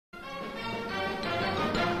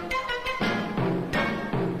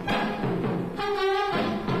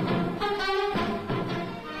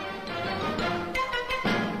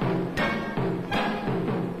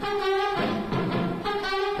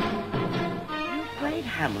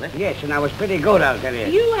played Hamlet? Yes, and I was pretty good, I'll tell you.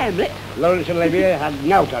 You, Hamlet? Lawrence Olivier had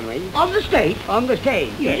an out on me. On the stage? On the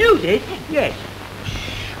stage, yes. You did? Yes.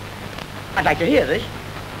 I'd like to hear this.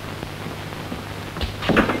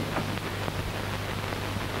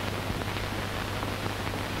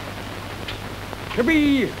 To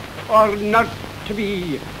be or not to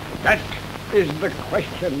be, that is the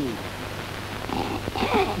question.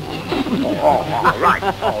 All right.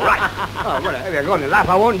 Oh, well, if you're going to laugh,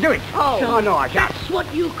 I won't do it. Oh, no, I shan't. That's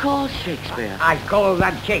what you call Shakespeare. I call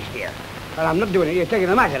that Shakespeare. But I'm not doing it. You're taking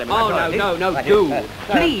the matter of it. Oh, no, do.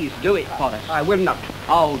 Please do it for us. I will not.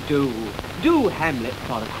 Oh, do. Do Hamlet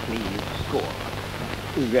for us, please. Score.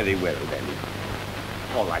 Very well, then.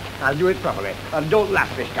 All right, I'll do it properly. And don't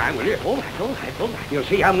laugh this time, will you? All right. You'll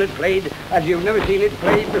see Hamlet played as you've never seen it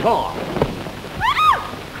played before.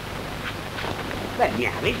 Let me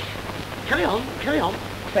have it. Carry on.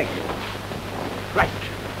 Thank you. Right.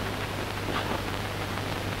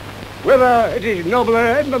 Whether it is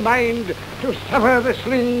nobler in the mind to suffer the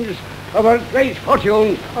slings of a great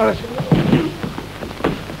fortune or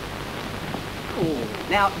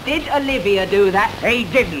Now, did Olivia do that? He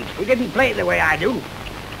didn't. He didn't play it the way I do.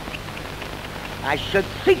 I should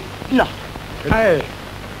think not. Aye,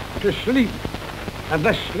 to sleep, and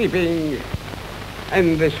the sleeping,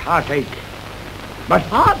 and this heartache. But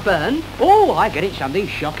Heartburn? Oh, I get it something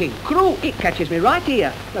shocking. Cruel. It catches me right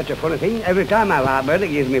here. that's a funny thing. Every time I have heartburn, it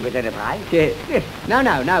gives me potato pie. Yeah.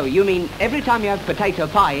 No. You mean every time you have potato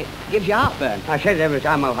pie, it gives you heartburn? I said every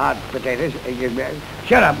time I've had potatoes, it gives me...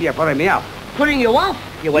 Shut up, you're putting me off. Putting you off?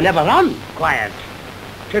 You were never on. Quiet.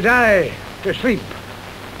 To die, to sleep,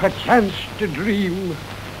 perchance to dream.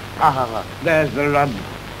 Ah, there's the rub.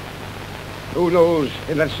 Who knows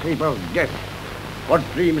in that sleep of death what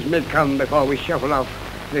dreams may come before we shuffle off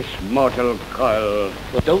this mortal coil.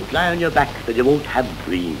 But don't lie on your back, that you won't have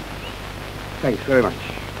dreams. Thanks very much.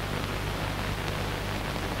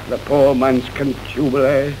 The poor man's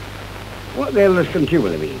contubule. What the hell does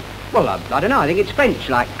contubule mean? Well, I don't know. I think it's French,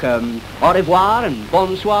 like au revoir and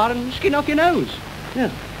bonsoir and skin off your nose. Yeah.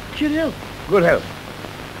 Cheerio. Good health.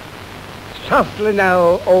 Softly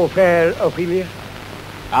now, O fair Ophelia.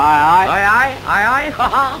 Aye.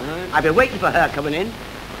 I've been waiting for her coming in.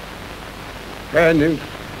 Fair nymph,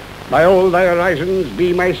 by all thy horizons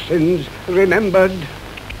be my sins remembered.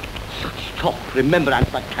 Such talk. Remember, I'm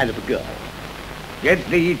that kind of a girl. Get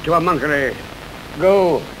thee to a monkery.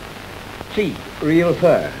 Go. See, real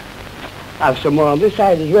fur. Have some more on this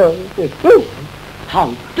side as well. Yes. Woo!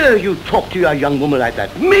 How dare you talk to your young woman like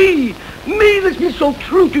that? Me that's been so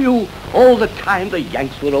true to you all the time the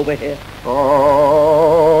Yanks were over here.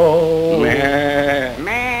 Oh.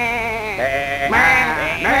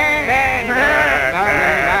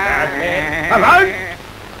 Around!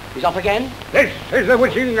 He's off again? This is the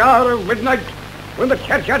witching hour of midnight, when the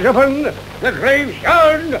churchyards open, the graves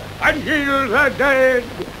shine, and heal the dead.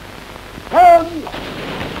 Come!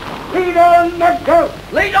 Lead on, Nectar!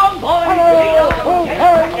 Lead on, boys!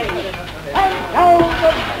 And down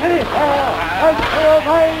the pinnacle until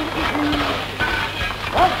my disease.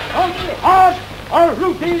 From the heart are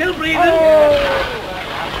rooting. Still breathing.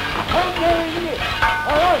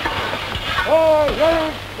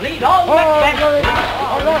 Lead on, Macbeth!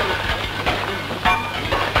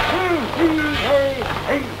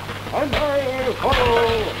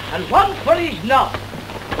 And one for his knob.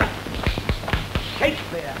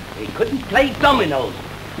 Shakespeare, he couldn't play dominoes.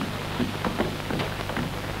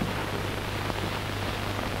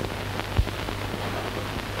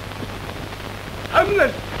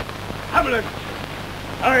 Hamlet!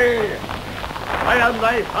 I am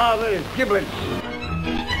thy father's giblets.